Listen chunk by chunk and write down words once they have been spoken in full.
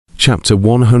Chapter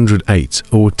 108,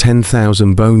 or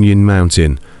 10,000 Bone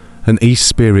Mountain, an East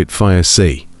Spirit Fire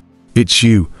Sea. It's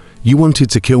you. You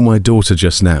wanted to kill my daughter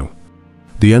just now.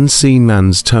 The unseen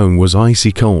man's tone was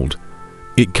icy cold.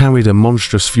 It carried a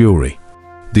monstrous fury.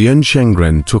 The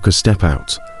Unshengren took a step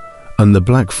out, and the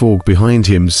black fog behind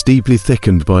him steeply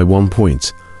thickened by 1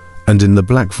 point, and in the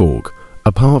black fog,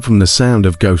 apart from the sound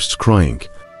of ghosts crying,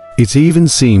 it even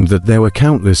seemed that there were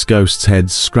countless ghosts'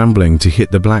 heads scrambling to hit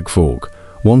the black fog,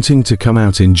 wanting to come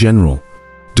out in general.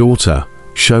 Daughter,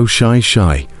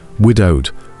 shy, widowed,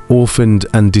 orphaned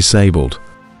and disabled.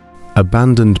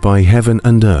 Abandoned by heaven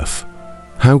and earth.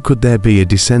 How could there be a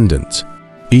descendant?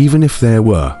 Even if there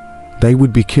were, they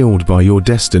would be killed by your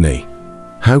destiny.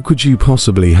 How could you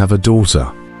possibly have a daughter?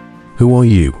 Who are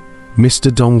you?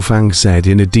 Mr. Dongfang said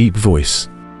in a deep voice.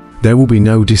 There will be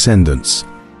no descendants.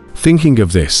 Thinking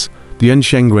of this, the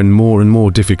Unshengren more and more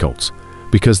difficult,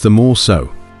 because the more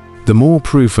so, the more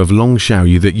proof of Long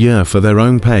Xiaoyu that year for their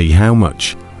own pay how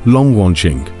much. Long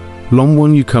Wanqing. Long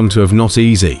Wanyu come to have not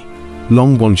easy.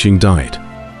 Long Wanqing died.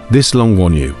 This Long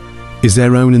Wanyu is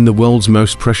their own in the world's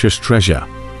most precious treasure.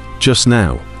 Just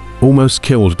now, almost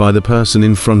killed by the person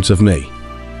in front of me.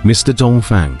 Mr.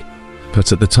 Dongfang.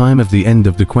 But at the time of the end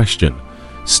of the question,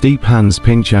 steep hands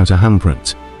pinch out a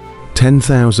handprint.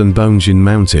 10,000 Bones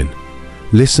Mountain.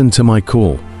 Listen to my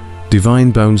call.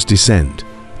 Divine bones descend.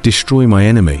 Destroy my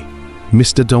enemy.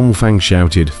 Mr. Dongfang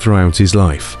shouted throughout his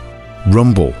life.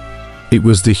 Rumble. It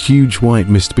was the huge white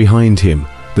mist behind him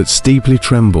that steeply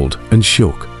trembled and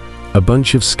shook. A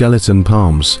bunch of skeleton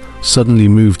palms suddenly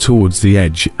moved towards the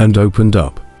edge and opened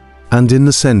up. And in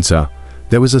the center,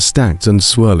 there was a stacked and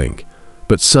swirling,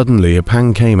 but suddenly a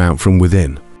pang came out from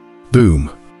within. Boom.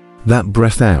 That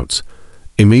breath out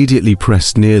immediately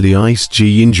pressed near the ice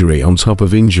G injury on top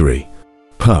of injury.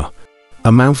 Puh.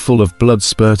 A mouthful of blood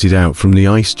spurted out from the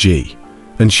ice G,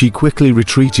 and she quickly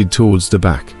retreated towards the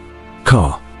back.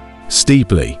 Ka.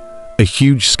 Steeply, a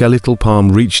huge skeletal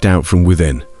palm reached out from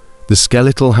within. The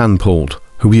skeletal hand pulled.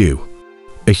 Who you?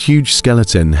 A huge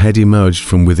skeleton head emerged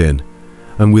from within,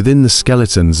 and within the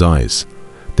skeleton's eyes,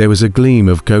 there was a gleam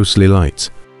of ghostly light.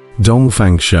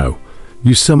 Dongfang Shou,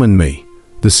 you summon me,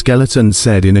 the skeleton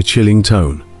said in a chilling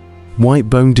tone. White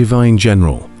Bone Divine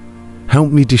General,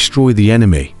 help me destroy the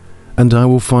enemy, and I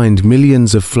will find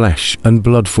millions of flesh and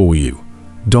blood for you.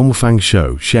 Dongfang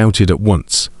Shou shouted at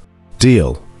once.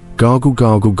 Deal. Gargle,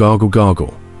 gargle, gargle,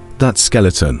 gargle. That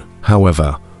skeleton,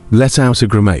 however, let out a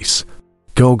grimace.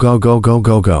 Go, go, go, go,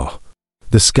 go, go.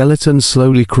 The skeleton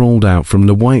slowly crawled out from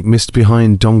the white mist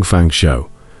behind Dongfang Shou,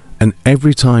 and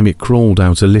every time it crawled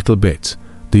out a little bit,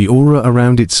 the aura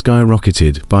around it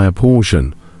skyrocketed by a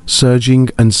portion, surging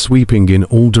and sweeping in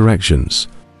all directions.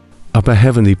 Upper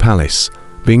Heavenly Palace,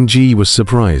 Bing Ji was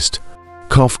surprised.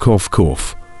 Cough, cough,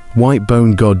 cough. White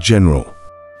Bone God General.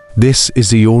 This is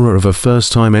the aura of a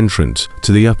first-time entrant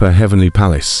to the Upper Heavenly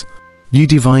Palace. Yi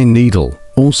Divine Needle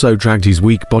also dragged his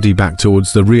weak body back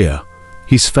towards the rear,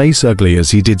 his face ugly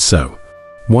as he did so.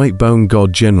 White Bone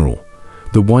God General.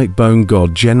 The White Bone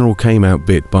God General came out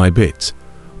bit by bit,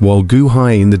 while Gu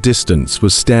Hai in the distance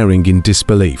was staring in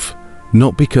disbelief,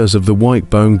 not because of the White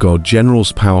Bone God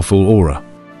General's powerful aura,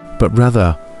 but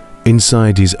rather,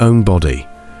 inside his own body,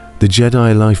 the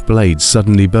Jedi life blade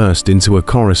suddenly burst into a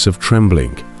chorus of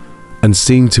trembling, and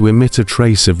seemed to emit a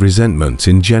trace of resentment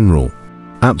in general.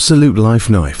 Absolute Life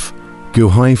Knife. Gu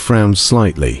Hai frowned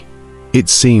slightly. It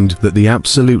seemed that the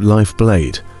Absolute Life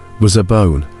Blade was a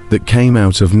bone that came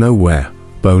out of nowhere,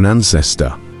 bone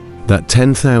ancestor. That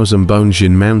 10,000 Bones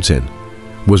Mountain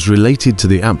was related to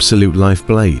the Absolute Life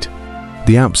Blade.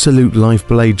 The Absolute Life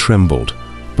Blade trembled,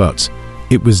 but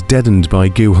it was deadened by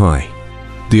Gu Hai.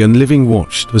 The Unliving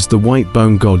watched as the White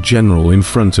Bone God General in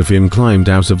front of him climbed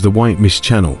out of the White Mist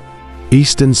Channel.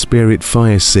 Eastern Spirit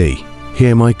Fire Sea,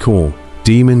 hear my call,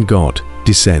 Demon God,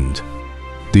 descend.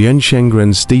 The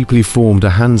Unshengren steeply formed a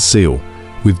hand seal,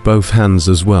 with both hands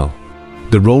as well.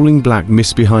 The rolling black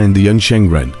mist behind the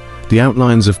Unshengren, the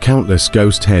outlines of countless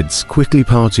ghost heads quickly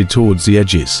parted towards the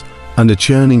edges, and a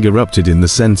churning erupted in the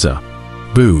center.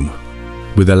 Boom!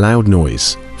 With a loud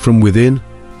noise, from within,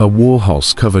 a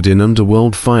warhorse covered in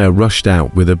underworld fire rushed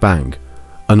out with a bang,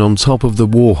 and on top of the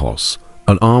warhorse,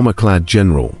 an armor-clad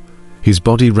general, his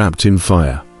body wrapped in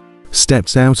fire,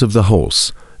 steps out of the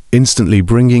horse, instantly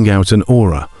bringing out an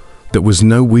aura that was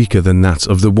no weaker than that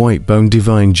of the White Bone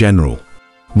Divine General.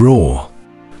 Roar!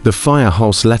 The fire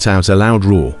horse let out a loud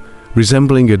roar,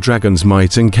 resembling a dragon's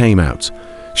might, and came out,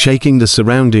 shaking the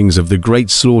surroundings of the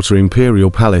Great Slaughter Imperial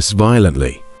Palace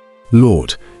violently.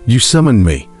 Lord, you summoned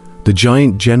me. The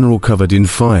giant general covered in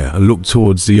fire looked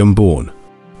towards the unborn.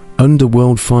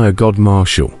 Underworld Fire God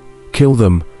Marshal, kill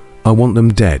them I want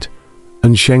them dead.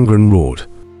 And Shengren roared.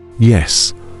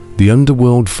 Yes, the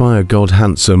underworld fire god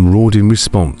Handsome roared in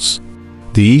response.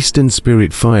 The eastern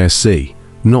spirit fire sea,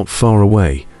 not far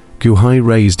away, Guhai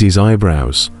raised his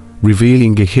eyebrows,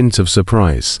 revealing a hint of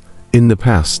surprise. In the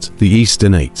past, the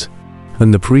eastern eight,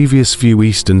 and the previous few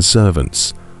eastern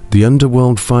servants, the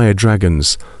underworld fire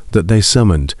dragons that they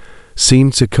summoned,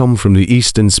 seemed to come from the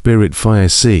eastern spirit fire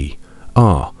sea.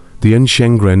 The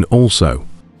Unshengren also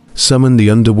summoned the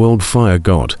underworld fire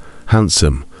god,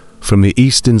 Handsome, from the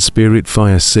eastern spirit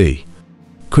fire sea.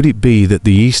 Could it be that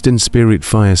the eastern spirit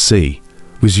fire sea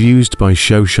was used by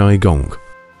Shoshai Gong?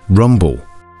 Rumble.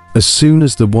 As soon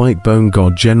as the white bone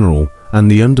god general and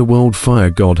the underworld fire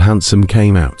god Handsome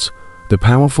came out, the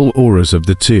powerful auras of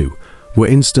the two were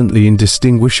instantly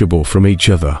indistinguishable from each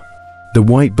other. The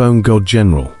white bone god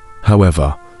general,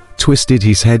 however, twisted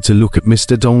his head to look at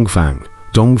Mr.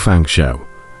 Dongfang Shou.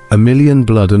 A million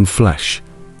blood and flesh.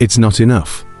 It's not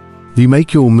enough. You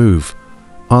make your move,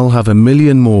 I'll have a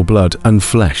million more blood and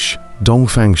flesh,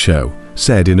 Dongfang Shou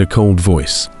said in a cold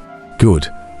voice. Good.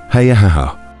 Hey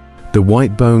haha. The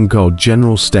white bone god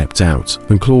general stepped out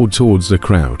and clawed towards the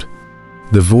crowd.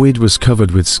 The void was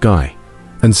covered with sky,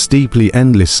 and steeply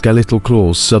endless skeletal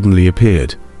claws suddenly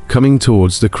appeared, coming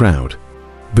towards the crowd.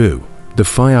 Boo! The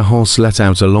fire horse let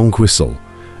out a long whistle,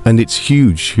 and its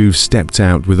huge hoof stepped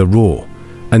out with a roar,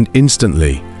 and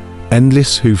instantly,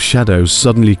 endless hoof shadows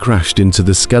suddenly crashed into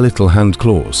the skeletal hand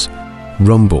claws.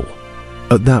 Rumble.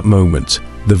 At that moment,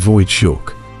 the void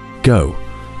shook. Go!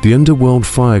 The underworld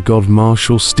fire god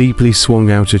marshal steeply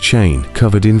swung out a chain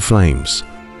covered in flames.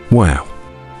 Wow!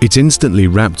 It instantly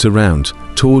wrapped around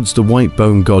towards the white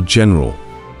bone god general.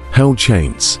 Hell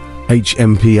chains.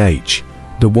 HMPH.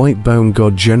 The white bone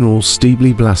god general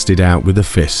steeply blasted out with a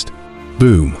fist.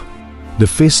 Boom! The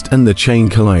fist and the chain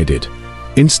collided,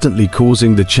 instantly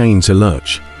causing the chain to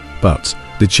lurch, but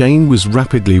the chain was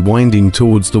rapidly winding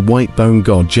towards the white bone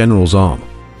god general's arm.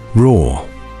 Roar!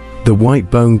 The white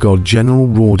bone god general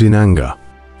roared in anger.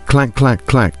 Clack clack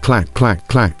clack clack clack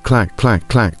clack clack clack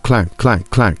clack clack clack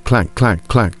clack clack clack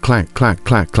clack clack clack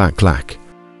clack clack clack.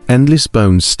 Endless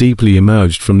bones steeply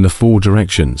emerged from the four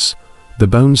directions. The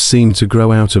bones seemed to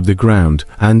grow out of the ground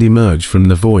and emerge from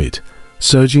the void,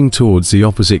 surging towards the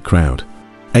opposite crowd.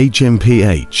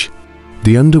 HMPH.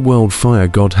 The underworld fire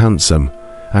god Handsome,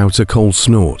 out a cold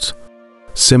snort.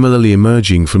 Similarly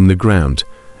emerging from the ground,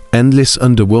 endless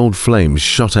underworld flames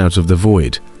shot out of the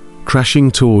void,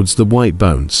 crashing towards the white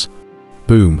bones.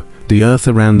 Boom! The earth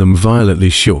around them violently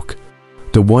shook.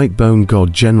 The white bone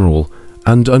god general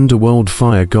and underworld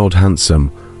fire god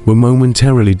Handsome were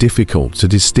momentarily difficult to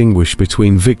distinguish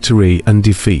between victory and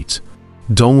defeat.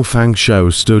 Dongfang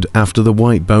Shou stood after the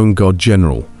white bone god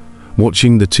general,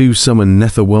 watching the two summon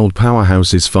netherworld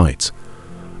powerhouses fight,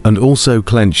 and also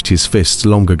clenched his fists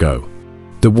long ago.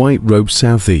 The white robe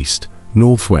southeast,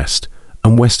 northwest,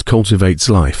 and west cultivates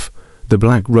life. The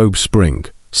black robe spring,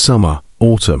 summer,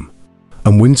 autumn,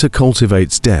 and winter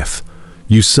cultivates death.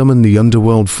 You summon the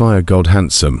underworld fire god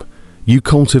Handsome. You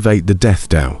cultivate the death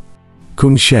Tao.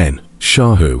 Kun Shen,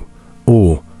 Shahu,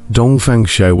 or Dongfang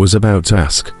Shou was about to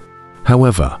ask.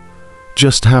 However,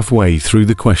 just halfway through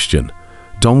the question,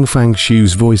 Dongfang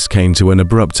Shou's voice came to an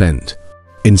abrupt end.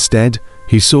 Instead,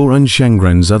 he saw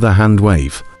Unshengren's other hand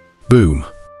wave. Boom!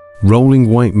 Rolling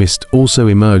white mist also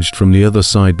emerged from the other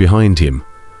side behind him,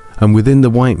 and within the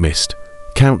white mist,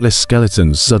 countless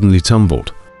skeletons suddenly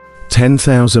tumbled.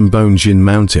 10,000 bones in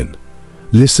mountain.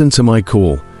 Listen to my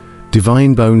call.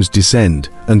 Divine bones descend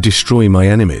and destroy my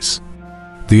enemies.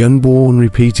 The unborn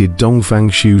repeated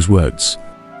Dongfang Shou's words.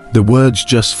 The words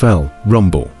just fell.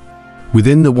 Rumble.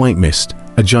 Within the white mist,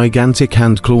 a gigantic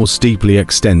hand claw steeply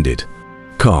extended.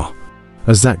 Ka!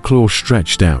 As that claw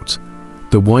stretched out,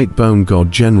 the white bone god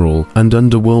general and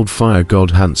underworld fire god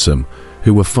Handsome,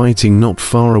 who were fighting not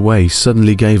far away,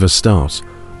 suddenly gave a start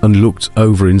and looked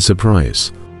over in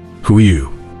surprise. Who are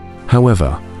you?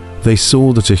 However, they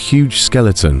saw that a huge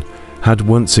skeleton had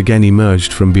once again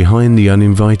emerged from behind the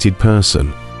uninvited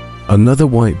person. Another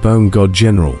white bone god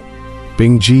general.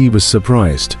 Bing Ji was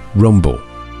surprised. Rumble.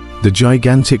 The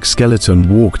gigantic skeleton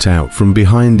walked out from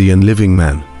behind the unliving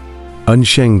man.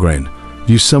 Unshengren,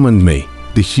 you summoned me,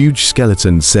 the huge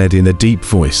skeleton said in a deep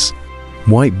voice.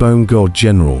 White bone god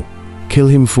general, kill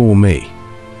him for me.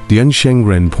 The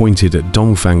Unshengren pointed at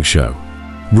Dongfang Shou.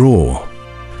 Roar.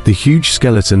 The huge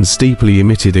skeleton steeply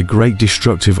emitted a great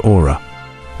destructive aura.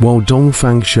 While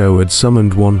Dongfang Shou had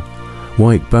summoned one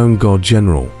white bone god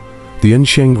general, the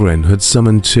Unshengren had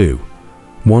summoned two,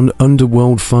 one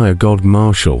underworld fire god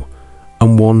marshal,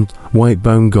 and one white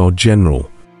bone god general.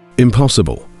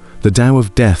 Impossible. The Tao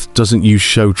of Death doesn't use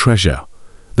show treasure.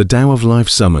 The Tao of Life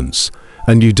summons,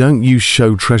 and you don't use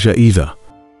show treasure either.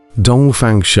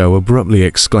 Dongfang Shou abruptly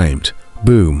exclaimed.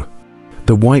 Boom!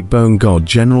 The white bone god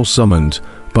general summoned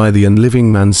by the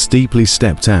unliving man steeply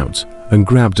stepped out and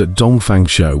grabbed at Dongfang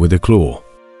Shou with a claw.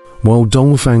 While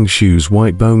Dongfang Shou's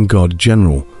white bone god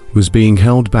general was being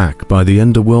held back by the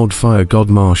underworld fire god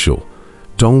marshal,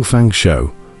 Dongfang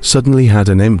Shou suddenly had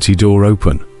an empty door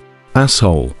open.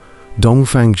 Asshole!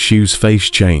 Dongfang Shou's face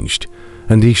changed,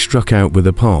 and he struck out with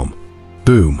a palm.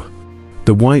 Boom!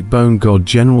 The white bone god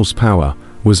general's power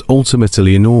was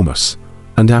ultimately enormous,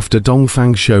 and after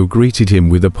Dongfang Shou greeted him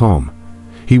with a palm,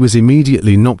 he was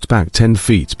immediately knocked back 10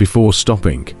 feet before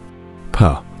stopping.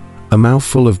 Puh! A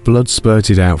mouthful of blood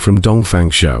spurted out from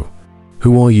Dongfang Shou.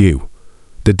 Who are you?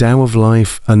 The Tao of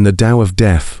Life and the Tao of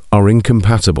Death are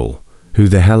incompatible. Who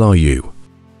the hell are you?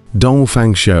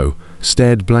 Dongfang Shou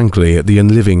stared blankly at the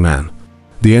unliving man.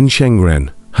 The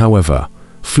Enshengren, however,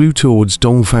 flew towards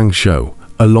Dongfang Shou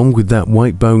along with that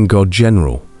white bone god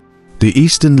general. The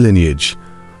Eastern lineage,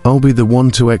 I'll be the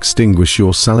one to extinguish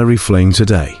your salary flame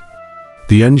today,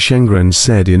 the Enshengren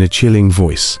said in a chilling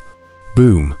voice.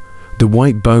 Boom! The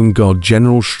white bone god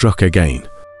general struck again.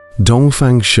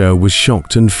 Dongfang Shou was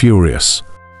shocked and furious.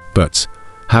 But,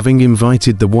 having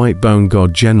invited the white bone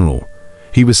god general,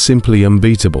 he was simply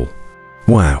unbeatable.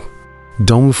 Wow!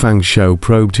 Dongfang Shou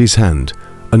probed his hand,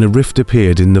 and a rift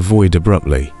appeared in the void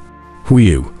abruptly.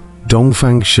 Whew!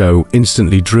 Dongfang Shou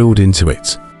instantly drilled into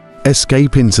it.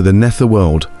 Escape into the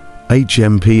netherworld,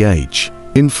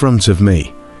 HMPH, in front of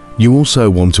me. You also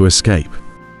want to escape.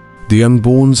 The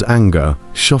unborn's anger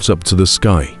shot up to the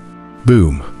sky.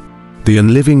 Boom! The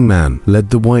unliving man led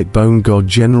the white bone god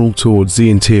general towards the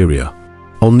interior.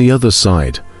 On the other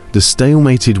side, the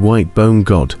stalemated white bone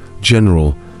god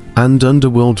general and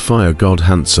underworld fire god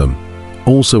Handsome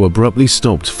also abruptly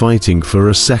stopped fighting for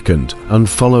a second and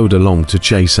followed along to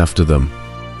chase after them.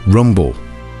 Rumble!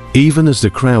 Even as the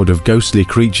crowd of ghostly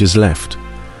creatures left,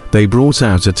 they brought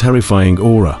out a terrifying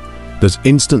aura that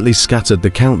instantly scattered the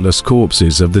countless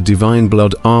corpses of the divine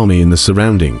blood army in the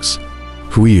surroundings.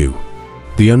 Whew!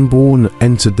 The unborn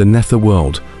entered the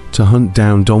netherworld to hunt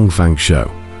down Dongfang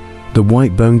Shou. The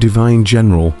white bone divine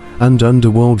general and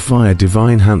underworld fire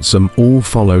divine Handsome all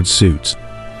followed suit,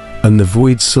 and the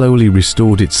void slowly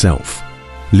restored itself,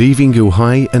 leaving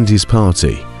Guhai and his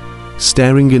party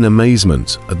staring in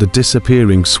amazement at the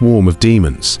disappearing swarm of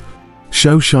demons.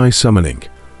 Shoushai summoning,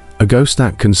 a ghost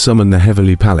that can summon the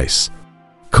heavenly palace.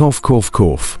 Cough cough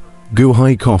cough.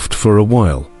 Guhai coughed for a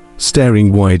while,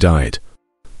 staring wide-eyed.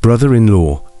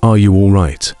 Brother-in-law, are you all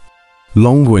right?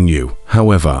 Long Wenyu,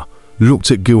 however,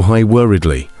 looked at Guhai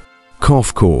worriedly.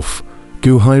 Cough cough.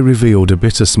 Guhai revealed a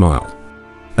bitter smile.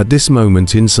 At this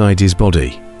moment inside his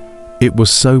body, it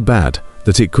was so bad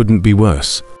that it couldn't be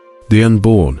worse. The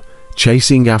unborn,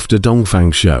 chasing after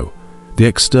Dongfang Shou, the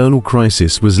external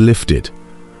crisis was lifted,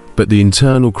 but the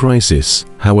internal crisis,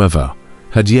 however,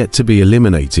 had yet to be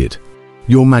eliminated.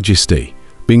 Your Majesty,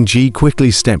 Bingji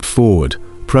quickly stepped forward,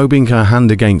 probing her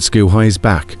hand against Guhai's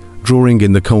back, drawing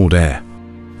in the cold air.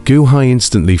 Guhai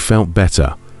instantly felt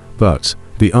better, but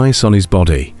the ice on his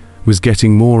body was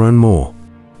getting more and more,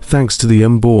 thanks to the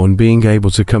unborn being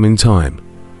able to come in time.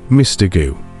 Mr.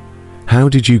 Gu. How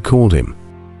did you call him?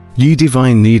 Yi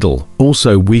Divine Needle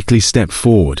also weakly stepped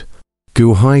forward.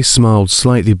 Guhai smiled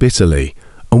slightly bitterly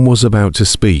and was about to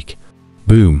speak.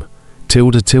 Boom.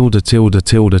 Tilde tilde tilde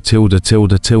tilde tilde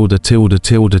tilde tilde tilde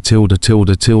tilde tilde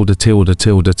tilde tilde tilde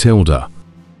tilde tilde.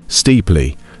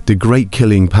 Steeply, the great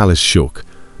killing palace shook,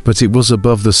 but it was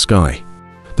above the sky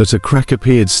that a crack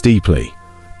appeared steeply,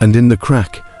 and in the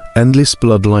crack, endless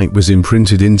bloodlight was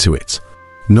imprinted into it.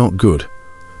 Not good.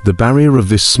 The barrier of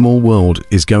this small world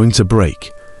is going to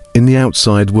break. In the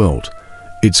outside world,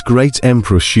 it's Great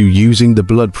Emperor Shu using the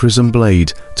blood prism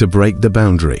blade to break the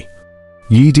boundary.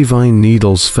 Yi Divine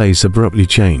Needle's face abruptly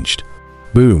changed.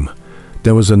 Boom!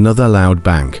 There was another loud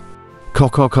bang.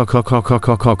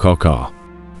 Ka-ka-ka-ka-ka-ka-ka-ka-ka.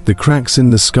 The cracks in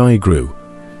the sky grew.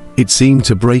 It seemed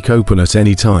to break open at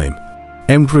any time.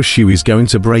 Emperor Shu is going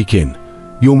to break in.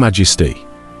 Your Majesty.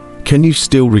 Can you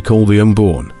still recall the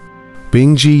unborn?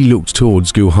 Bingji looked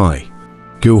towards Guhai.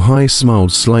 Guhai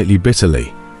smiled slightly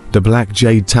bitterly. The black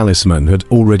jade talisman had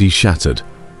already shattered.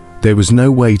 There was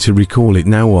no way to recall it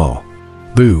now.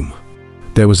 Boom!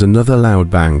 There was another loud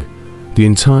bang. The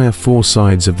entire four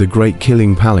sides of the great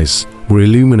killing palace were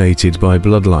illuminated by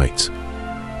bloodlight,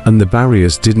 and the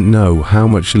barriers didn't know how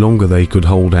much longer they could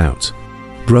hold out.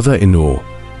 Brother-in-law,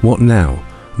 what now?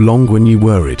 Long when you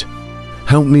worried.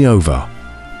 Help me over.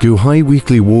 Guhai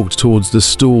weakly walked towards the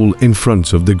stall in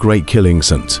front of the great killing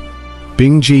sant.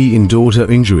 Bingji endured her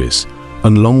injuries,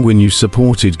 and Long when you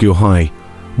supported Guhai,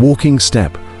 walking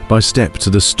step by step to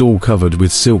the stall covered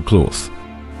with silk cloth.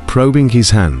 Probing his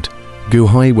hand, Gu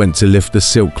Hai went to lift the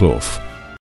silk cloth.